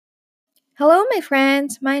Hello, my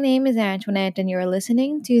friends. My name is Antoinette, and you're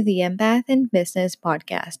listening to the Empath in Business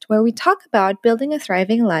podcast, where we talk about building a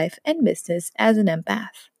thriving life and business as an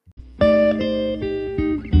empath.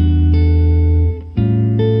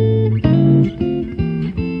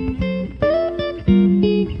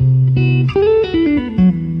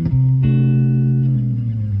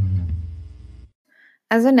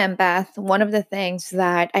 As an empath, one of the things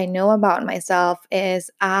that I know about myself is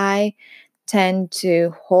I tend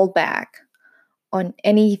to hold back on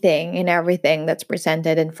anything and everything that's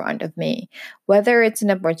presented in front of me, whether it's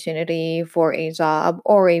an opportunity for a job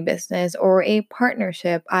or a business or a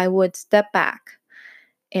partnership. I would step back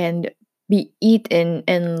and be eaten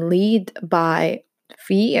and lead by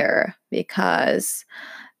fear because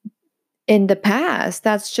in the past,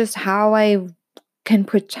 that's just how I can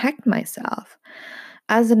protect myself.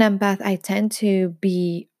 As an empath, I tend to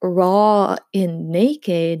be raw and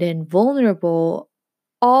naked and vulnerable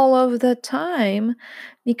all of the time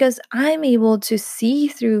because I'm able to see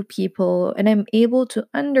through people and I'm able to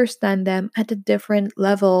understand them at a different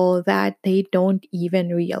level that they don't even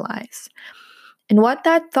realize. And what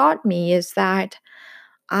that taught me is that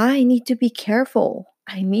I need to be careful.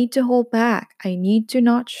 I need to hold back. I need to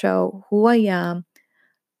not show who I am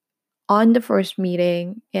on the first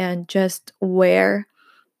meeting and just wear,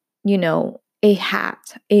 a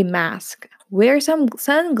hat, a mask, wear some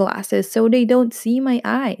sunglasses so they don't see my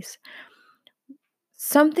eyes.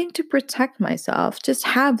 Something to protect myself, just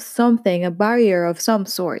have something, a barrier of some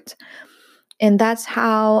sort. And that's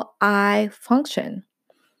how I function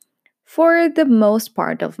for the most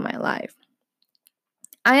part of my life.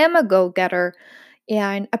 I am a go getter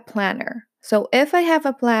and a planner. So if I have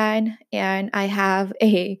a plan and I have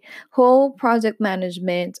a whole project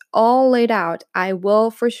management all laid out, I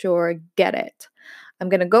will for sure get it. I'm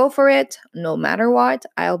going to go for it no matter what.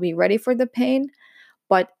 I'll be ready for the pain.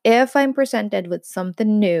 But if I'm presented with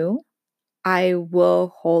something new, I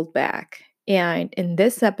will hold back. And in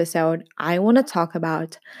this episode, I want to talk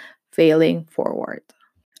about failing forward.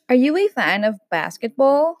 Are you a fan of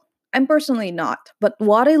basketball? I'm personally not, but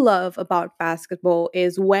what I love about basketball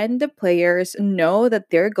is when the players know that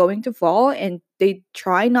they're going to fall and they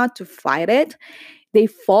try not to fight it, they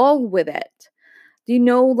fall with it. Do you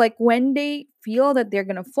know, like when they feel that they're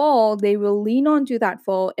going to fall, they will lean onto that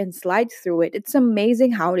fall and slide through it. It's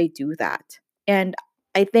amazing how they do that. And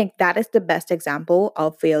I think that is the best example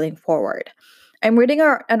of failing forward. I'm reading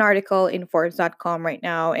an article in Forbes.com right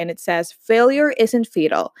now, and it says failure isn't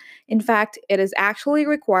fatal. In fact, it is actually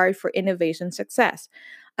required for innovation success.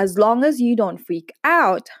 As long as you don't freak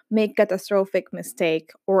out, make catastrophic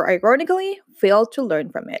mistake, or ironically, fail to learn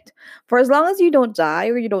from it. For as long as you don't die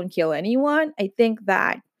or you don't kill anyone, I think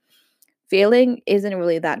that failing isn't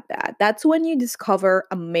really that bad. That's when you discover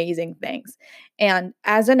amazing things. And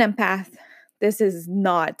as an empath, this is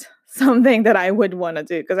not something that I would want to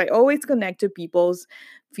do because I always connect to people's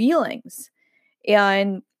feelings.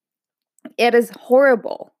 And it is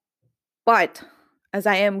horrible. But as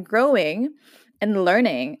I am growing and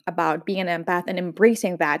learning about being an empath and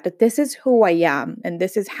embracing that this is who I am and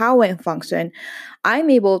this is how I function, I'm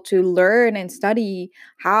able to learn and study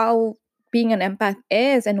how being an empath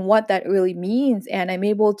is and what that really means. And I'm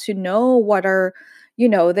able to know what are,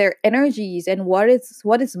 their energies and what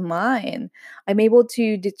is mine. I'm able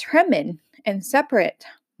to determine and separate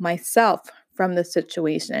myself from the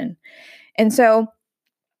situation. And so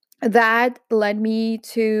that led me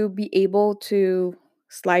to be able to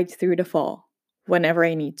slide through the fall whenever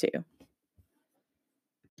I need to.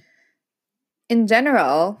 In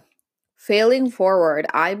general, failing forward,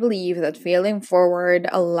 I believe that failing forward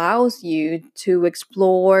allows you to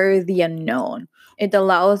explore the unknown. It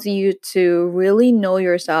allows you to really know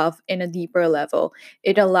yourself in a deeper level.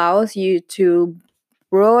 It allows you to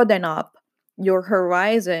broaden up your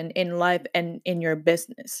horizon in life and in your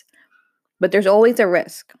business. But there's always a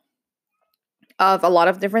risk of a lot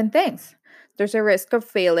of different things. There's a risk of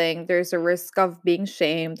failing, there's a risk of being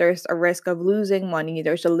shamed, there's a risk of losing money,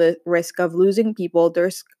 there's a risk of losing people,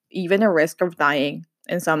 there's even a risk of dying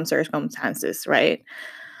in some circumstances, right?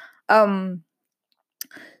 Um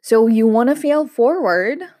so you want to fail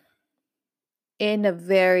forward in a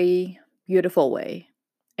very beautiful way.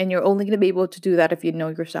 And you're only going to be able to do that if you know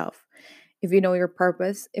yourself. If you know your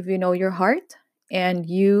purpose, if you know your heart, and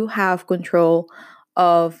you have control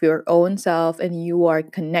of your own self and you are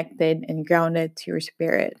connected and grounded to your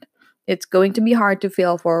spirit. It's going to be hard to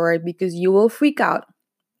fail forward because you will freak out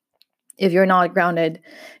if you're not grounded,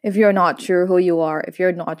 if you're not sure who you are, if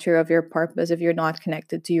you're not sure of your purpose, if you're not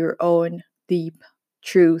connected to your own deep,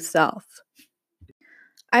 true self.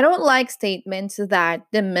 I don't like statements that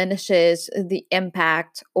diminishes the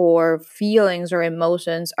impact or feelings or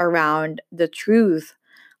emotions around the truth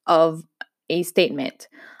of a statement.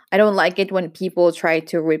 I don't like it when people try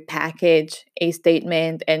to repackage a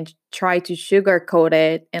statement and try to sugarcoat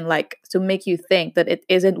it and like to make you think that it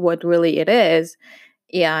isn't what really it is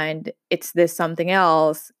and it's this something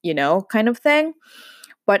else, kind of thing.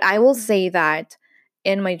 But I will say that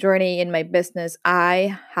in my journey in my business,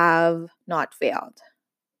 I have not failed,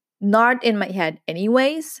 not in my head,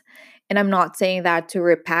 anyways. And I'm not saying that to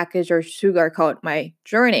repackage or sugarcoat my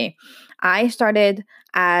journey. I started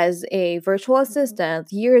as a virtual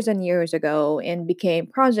assistant years and years ago and became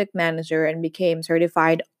project manager and became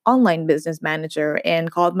certified online business manager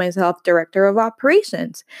and called myself director of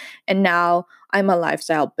operations. And now I'm a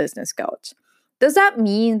lifestyle business coach. Does that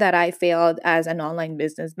mean that I failed as an online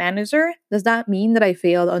business manager? Does that mean that I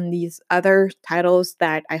failed on these other titles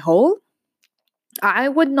that I hold? I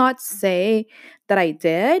would not say that I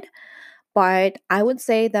did, but I would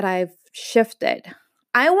say that I've shifted.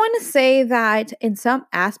 I want to say that in some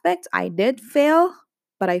aspects I did fail,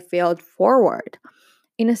 but I failed forward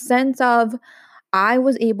in a sense of I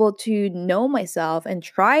was able to know myself and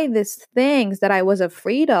try these things that I was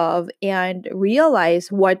afraid of and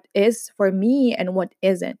realize what is for me and what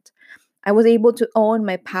isn't. I was able to own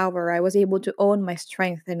my power. I was able to own my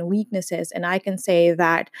strengths and weaknesses. And I can say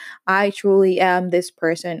that I truly am this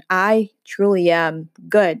person. I truly am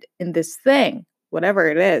good in this thing, whatever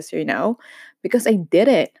it is, because I did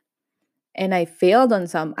it and I failed on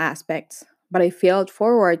some aspects, but I failed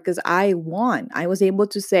forward because I won. I was able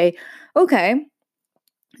to say, okay,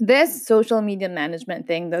 this social media management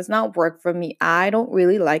thing does not work for me. I don't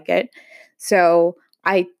really like it. So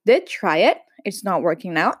I did try it. It's not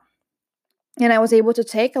working out, and I was able to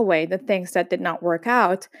take away the things that did not work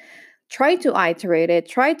out, try to iterate it,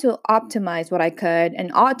 try to optimize what I could,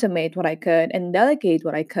 and automate what I could, and delegate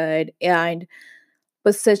what I could, and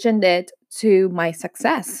positioned it to my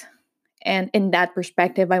success. And in that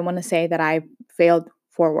perspective, I want to say that I failed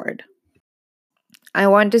forward. I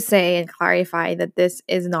want to say and clarify that this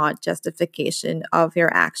is not justification of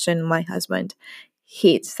your action. My husband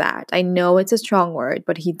hates that. I know it's a strong word,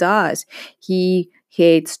 but he does. He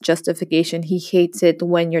hates justification. He hates it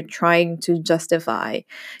when you're trying to justify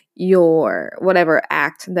your whatever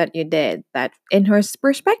act that you did that in his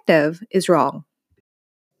perspective is wrong.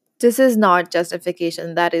 This is not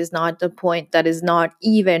justification. That is not the point. That is not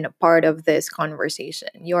even part of this conversation.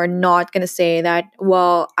 You're not going to say that,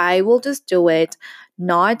 well, I will just do it,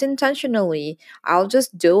 not intentionally. I'll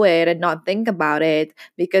just do it and not think about it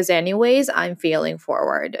because, anyways, I'm failing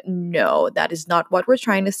forward. No, that is not what we're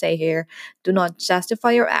trying to say here. Do not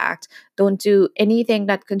justify your act. Don't do anything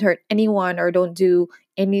that could hurt anyone or don't do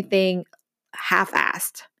anything half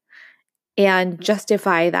assed and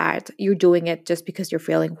justify that you're doing it just because you're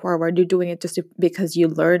failing forward. You're doing it just because you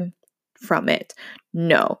learn from it.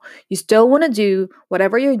 No, you still want to do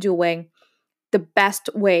whatever you're doing the best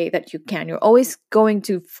way that you can. You're always going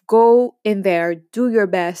to go in there, do your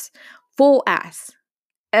best, full ass,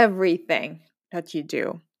 everything that you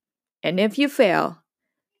do. And if you fail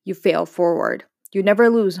forward. You never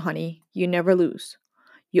lose, honey. You never lose.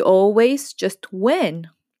 You always just win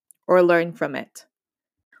or learn from it.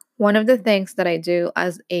 One of the things that I do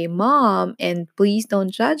as a mom, and please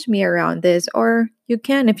don't judge me around this, or you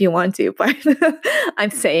can if you want to, but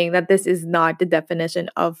I'm saying that this is not the definition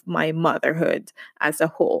of my motherhood as a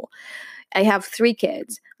whole. I have three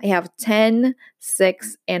kids. I have 10,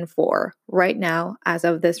 6, and 4 right now as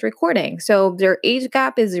of this recording. So their age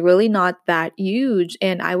gap is really not that huge.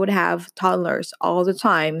 And I would have toddlers all the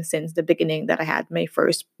time since the beginning that I had my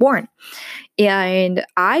firstborn. And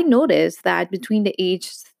I noticed that between the age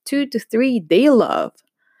 2 to 3, they love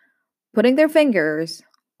putting their fingers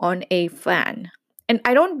on a fan. And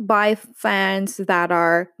I don't buy fans that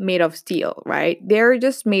are made of steel, right? They're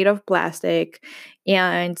just made of plastic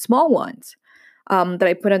and small ones that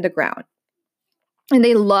I put on the ground. And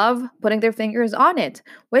they love putting their fingers on it.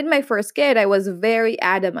 With my first kid, I was very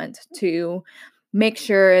adamant to make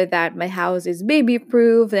sure that my house is baby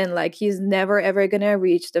proof and like he's never ever gonna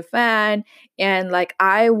reach the fan. And like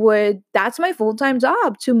that's my full time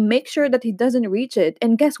job to make sure that he doesn't reach it.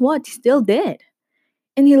 And guess what? He still did.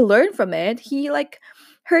 And he learned from it. He like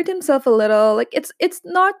hurt himself a little. Like it's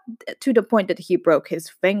not to the point that he broke his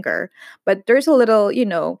finger, but there's a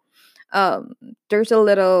little, um, there's a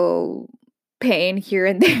little pain here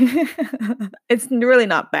and there. It's really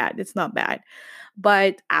not bad. It's not bad.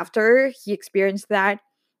 But after he experienced that,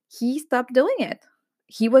 he stopped doing it.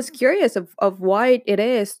 He was curious of what it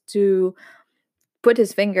is to put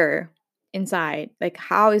his finger inside. Like,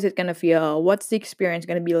 how is it going to feel? What's the experience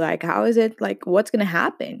going to be like? How is it like? What's going to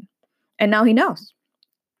happen? And now he knows.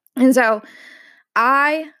 And so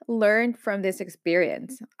I learned from this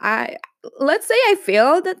experience. Let's say I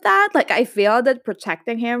failed at that. Like, I failed at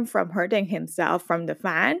protecting him from hurting himself from the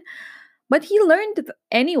fan. But he learned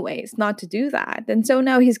anyways not to do that. And so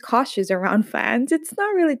now he's cautious around fans. It's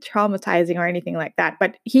not really traumatizing or anything like that.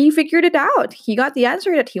 But he figured it out. He got the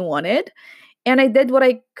answer that he wanted. And I did what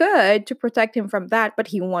I could to protect him from that. But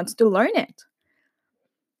he wants to learn it.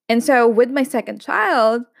 And so with my second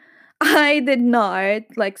child, I did not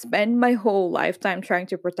like spend my whole lifetime trying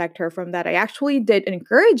to protect her from that. I actually did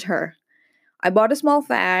encourage her. I bought a small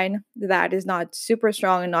fan that is not super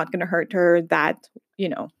strong and not going to hurt her that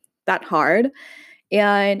hard.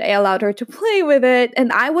 And I allowed her to play with it,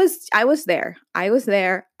 and I was there.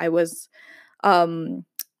 Um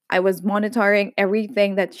I was monitoring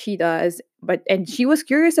everything that she does, and she was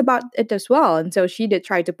curious about it as well. And so she did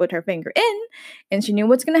try to put her finger in, and she knew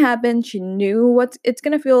what's going to happen. She knew what it's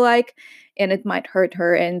going to feel like, and it might hurt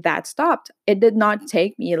her, and that stopped. It did not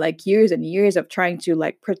take me like years and years of trying to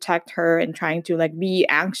like protect her and trying to like be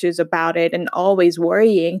anxious about it and always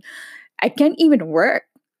worrying. I can't even work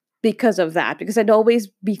because of that, because I'd always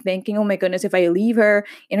be thinking, oh my goodness, if I leave her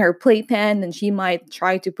in her playpen, then she might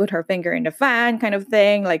try to put her finger in the fan, kind of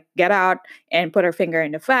thing, like get out and put her finger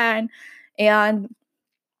in the fan. And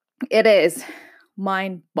it is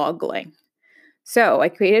mind boggling. So I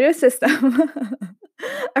created a system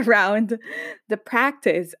around the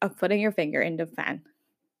practice of putting your finger in the fan.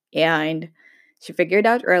 And she figured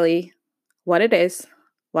out early what it is,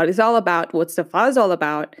 what it's all about, what's the fuzz all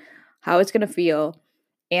about, how it's going to feel.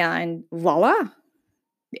 And voila,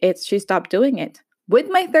 she stopped doing it. With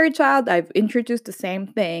my third child, I've introduced the same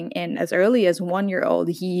thing. And as early as 1 year old,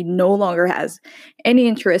 he no longer has any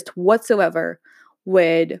interest whatsoever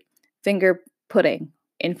with finger putting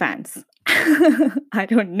in fans. I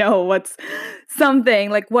don't know what's something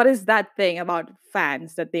like, what is that thing about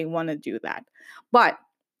fans that they want to do that? But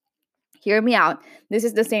hear me out. This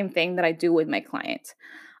is the same thing that I do with my clients.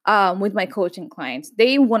 With my coaching clients,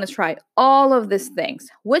 they want to try all of these things,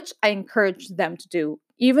 which I encourage them to do.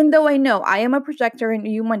 Even though I know I am a projector in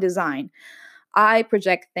human design, I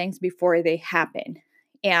project things before they happen.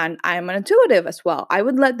 And I'm an intuitive as well. I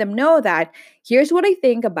would let them know that here's what I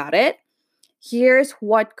think about it. Here's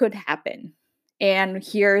what could happen. And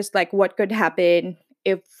here's like what could happen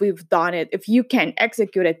if we've done it, if you can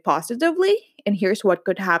execute it positively. And here's what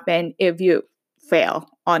could happen if you fail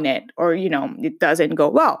on it, or it doesn't go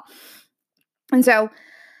well. And so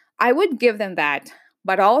I would give them that,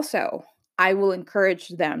 but also I will encourage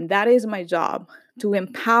them. That is my job, to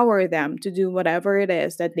empower them to do whatever it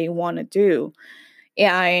is that they want to do,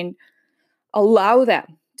 and allow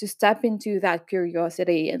them to step into that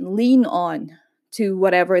curiosity and lean on to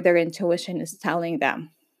whatever their intuition is telling them.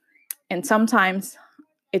 And sometimes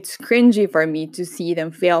it's cringy for me to see them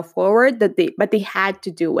fail forward, but they had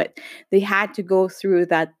to do it. They had to go through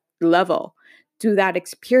that level, to that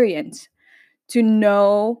experience, to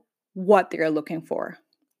know what they're looking for,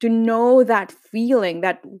 to know that feeling,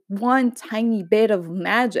 that one tiny bit of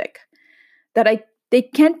magic that they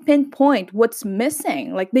can't pinpoint what's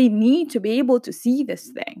missing. Like, they need to be able to see this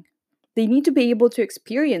thing. They need to be able to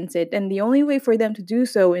experience it. And the only way for them to do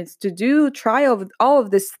so is to try all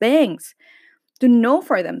of these things, to know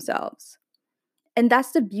for themselves. And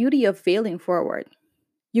that's the beauty of failing forward.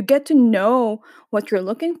 You get to know what you're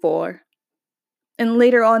looking for. And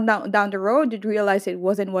later on down the road, you'd realize it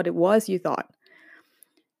wasn't what it was you thought.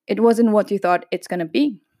 It wasn't what you thought it's going to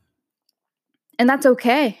be. And that's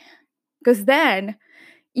okay. Because then,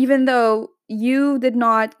 even though you did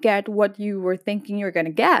not get what you were thinking you're going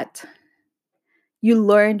to get, you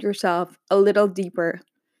learned yourself a little deeper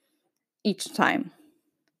each time.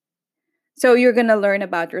 So you're going to learn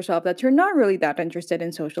about yourself that you're not really that interested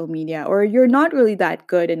in social media, or you're not really that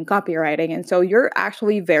good in copywriting. And so you're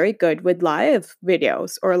actually very good with live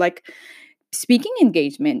videos or like speaking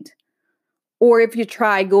engagement. Or if you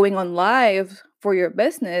try going on live for your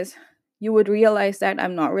business, you would realize that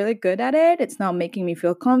I'm not really good at it. It's not making me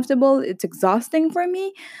feel comfortable. It's exhausting for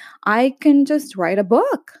me. I can just write a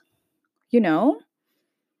book. You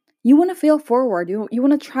want to fail forward. You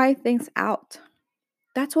want to try things out.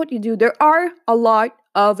 That's what you do. There are a lot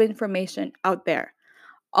of information out there.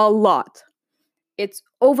 A lot. It's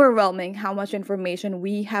overwhelming how much information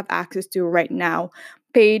we have access to right now,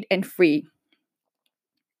 paid and free.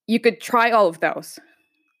 You could try all of those,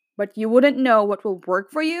 but you wouldn't know what will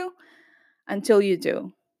work for you until you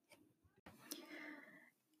do.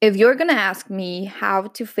 If you're going to ask me how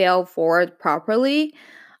to fail forward properly,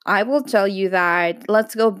 I will tell you that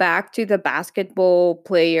let's go back to the basketball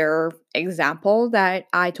player example that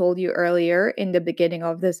I told you earlier in the beginning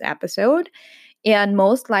of this episode. And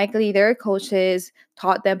most likely, their coaches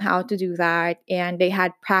taught them how to do that, and they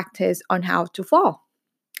had practice on how to fall.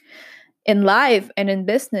 In life and in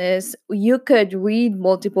business, you could read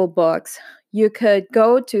multiple books. You could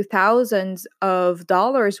go to thousands of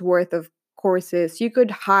dollars worth of courses. You could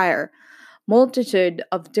hire multitude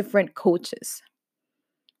of different coaches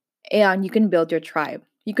and you can build your tribe.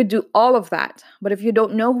 You could do all of that. But if you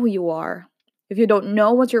don't know who you are, if you don't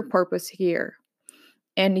know what's your purpose here,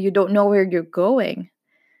 and you don't know where you're going,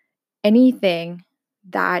 anything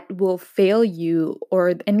that will fail you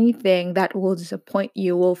or anything that will disappoint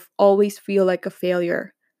you will always feel like a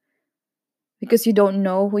failure because you don't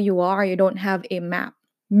know who you are. You don't have a map.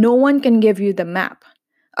 No one can give you the map.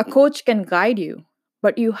 A coach can guide you,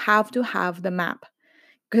 but you have to have the map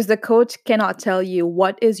because the coach cannot tell you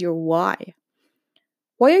what is your why.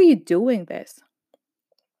 Why are you doing this?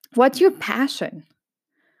 What's your passion?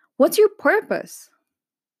 What's your purpose?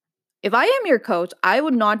 If I am your coach, I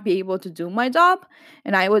would not be able to do my job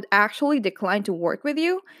and I would actually decline to work with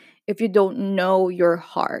you if you don't know your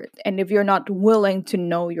heart and if you're not willing to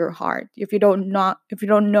know your heart. If you don't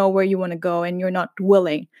know where you want to go and you're not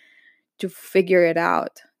willing to figure it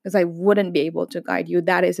out because I wouldn't be able to guide you.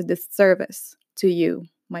 That is a disservice to you,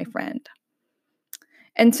 my friend.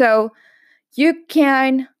 And so you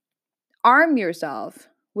can arm yourself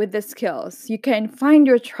with the skills. You can find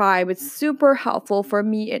your tribe. It's super helpful for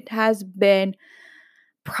me. It has been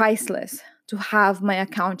priceless to have my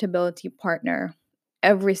accountability partner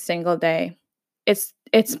every single day. It's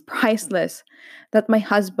priceless that my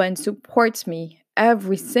husband supports me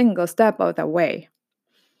every single step of the way.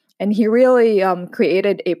 And he really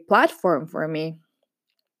created a platform for me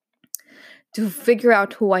to figure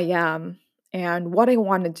out who I am and what I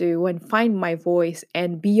want to do and find my voice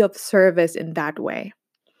and be of service in that way.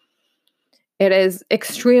 It is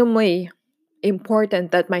extremely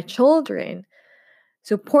important that my children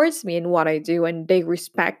supports me in what I do and they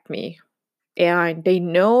respect me and they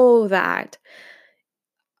know that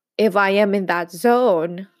if I am in that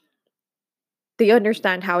zone, they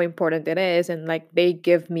understand how important it is and like they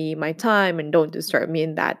give me my time and don't disturb me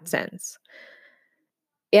in that sense.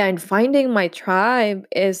 And finding my tribe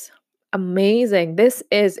is amazing. This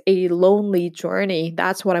is a lonely journey.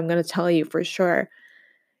 That's what I'm going to tell you for sure.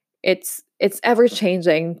 It's ever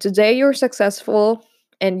changing. Today you're successful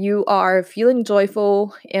and you are feeling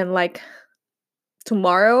joyful and like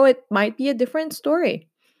tomorrow it might be a different story.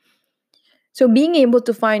 So being able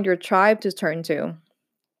to find your tribe to turn to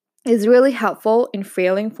is really helpful in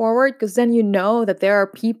failing forward because then you know that there are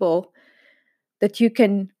people that you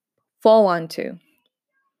can fall onto.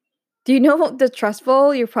 Do you know the trust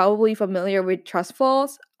fall? You're probably familiar with trust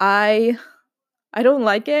falls. I don't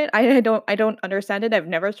like it. I don't understand it. I've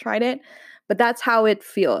never tried it, but that's how it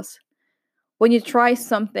feels. When you try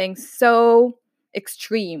something so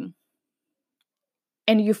extreme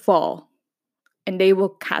and you fall and they will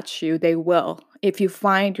catch you, they will. If you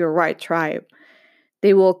find your right tribe,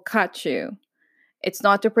 they will catch you. It's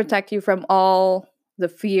not to protect you from all the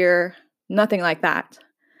fear, nothing like that.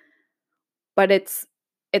 But it's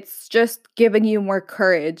just giving you more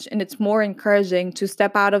courage and it's more encouraging to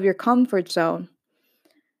step out of your comfort zone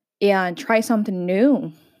and try something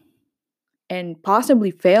new and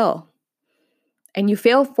possibly fail. And you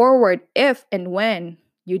fail forward if and when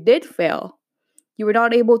you did fail. You were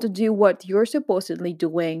not able to do what you're supposedly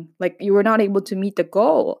doing. Like you were not able to meet the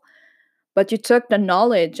goal. But you took the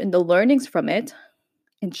knowledge and the learnings from it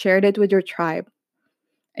and shared it with your tribe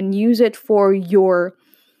and use it for your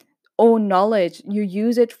own knowledge. You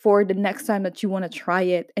use it for the next time that you want to try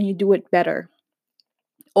it and you do it better.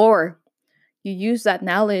 Or you use that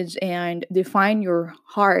knowledge and define your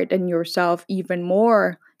heart and yourself even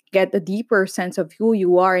more, get a deeper sense of who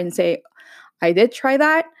you are and say, I did try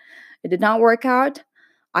that. It did not work out.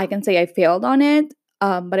 I can say I failed on it,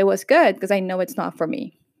 but it was good because I know it's not for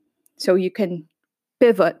me. So you can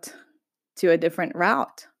pivot to a different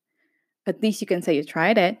route. At least you can say you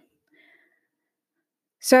tried it.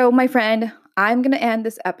 So, my friend, I'm going to end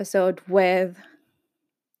this episode with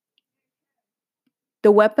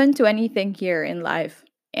the weapon to anything here in life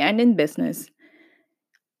and in business,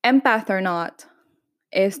 empath or not,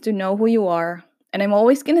 is to know who you are. And I'm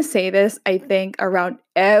always going to say this, I think, around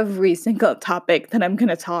every single topic that I'm going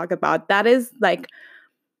to talk about. That is like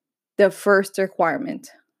the first requirement.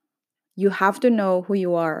 You have to know who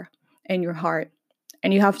you are in your heart,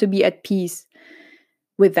 and you have to be at peace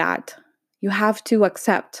with that. You have to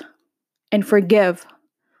accept and forgive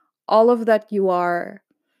all of that you are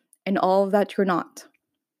and all of that you're not.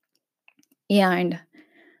 and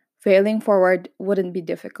failing forward wouldn't be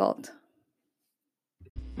difficult.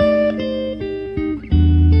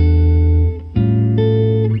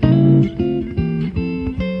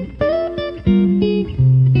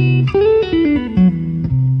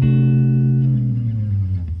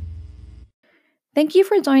 Thank you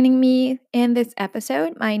for joining me in this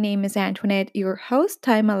episode. My name is Antoinette, your host.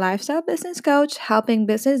 I'm a lifestyle business coach, helping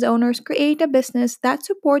business owners create a business that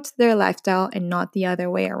supports their lifestyle and not the other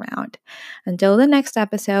way around. Until the next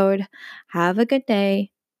episode, have a good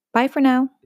day. Bye for now.